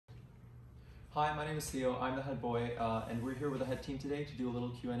Hi, my name is Theo. I'm the head boy, and we're here with the head team today to do a little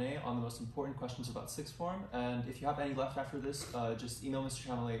Q&A on the most important questions about Sixth Form. And if you have any left after this, just email Mr.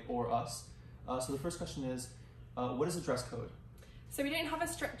 Chamellet or us. So the first question is, what is a dress code? So we don't have a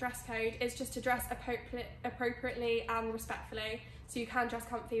strict dress code, it's just to dress appropriately and respectfully. So you can dress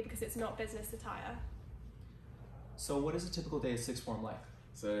comfy because it's not business attire. So what is a typical day at Sixth Form like?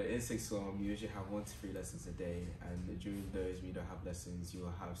 So in Sixth Form, we usually have 1 to 3 lessons a day, and during those we don't have lessons, you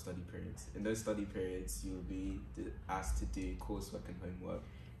will have study periods. In those study periods, you will be asked to do coursework and homework.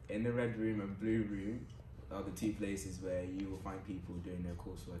 In the red room and blue room are the 2 places where you will find people doing their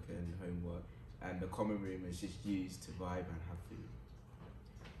coursework and homework, and the common room is just used to vibe and have food.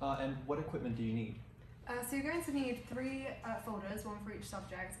 And what equipment do you need? So you're going to need 3 folders, 1 for each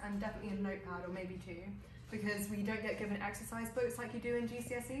subject, and definitely a notepad or maybe 2, because we don't get given exercise books like you do in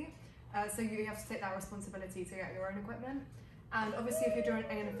GCSE. So you have to take that responsibility to get your own equipment. And obviously if you're doing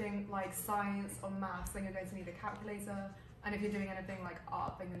anything like science or maths, then you're going to need a calculator. And if you're doing anything like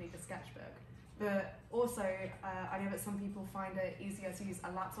art, then you'll need a sketchbook. But also, I know that some people find it easier to use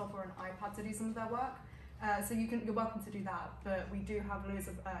a laptop or an iPad to do some of their work. So you're welcome to do that, but we do have loads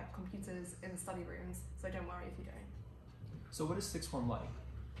of computers in the study rooms, so don't worry if you don't. So what is Sixth Form like?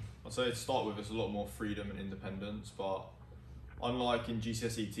 I'd say to start with, it's a lot more freedom and independence, but unlike in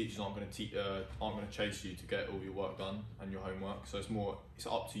GCSE, teachers aren't going to chase you to get all your work done and your homework. So it's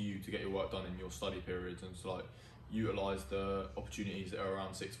up to you to get your work done in your study periods and to utilise the opportunities that are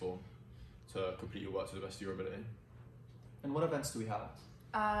around Sixth Form to complete your work to the best of your ability. And what events do we have?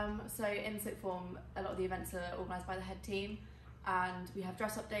 So in Sixth Form, a lot of the events are organised by the head team, and we have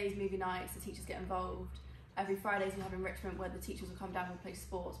dress-up days, movie nights, the teachers get involved. Every Fridays we have enrichment where the teachers will come down and play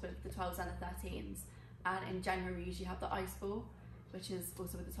sports with the 12s and the 13s. And in January we usually have the ice ball, which is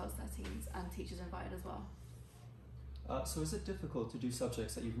also with the 12s, 13s, and teachers are invited as well. So is it difficult to do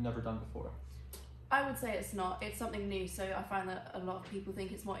subjects that you've never done before? I would say it's not. It's something new, so I find that a lot of people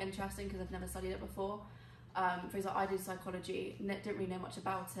think it's more interesting because I've never studied it before. For example, I did psychology, didn't really know much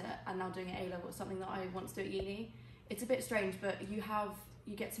about it, and now doing it A-level is something that I want to do at uni. It's a bit strange, but you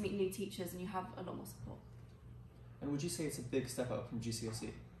get to meet new teachers and you have a lot more support. And would you say it's a big step up from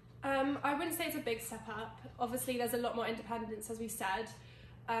GCSE? I wouldn't say it's a big step up. Obviously there's a lot more independence, as we said,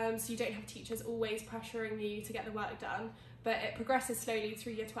 so you don't have teachers always pressuring you to get the work done, but it progresses slowly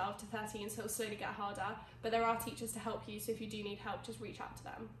through year 12 to 13, so it'll slowly get harder, but there are teachers to help you, so if you do need help, just reach out to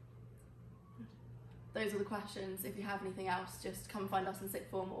them. Those are the questions. If you have anything else, just come find us in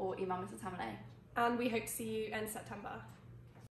Sixth Form or email Mr. Chamellet. And we hope to see you in September.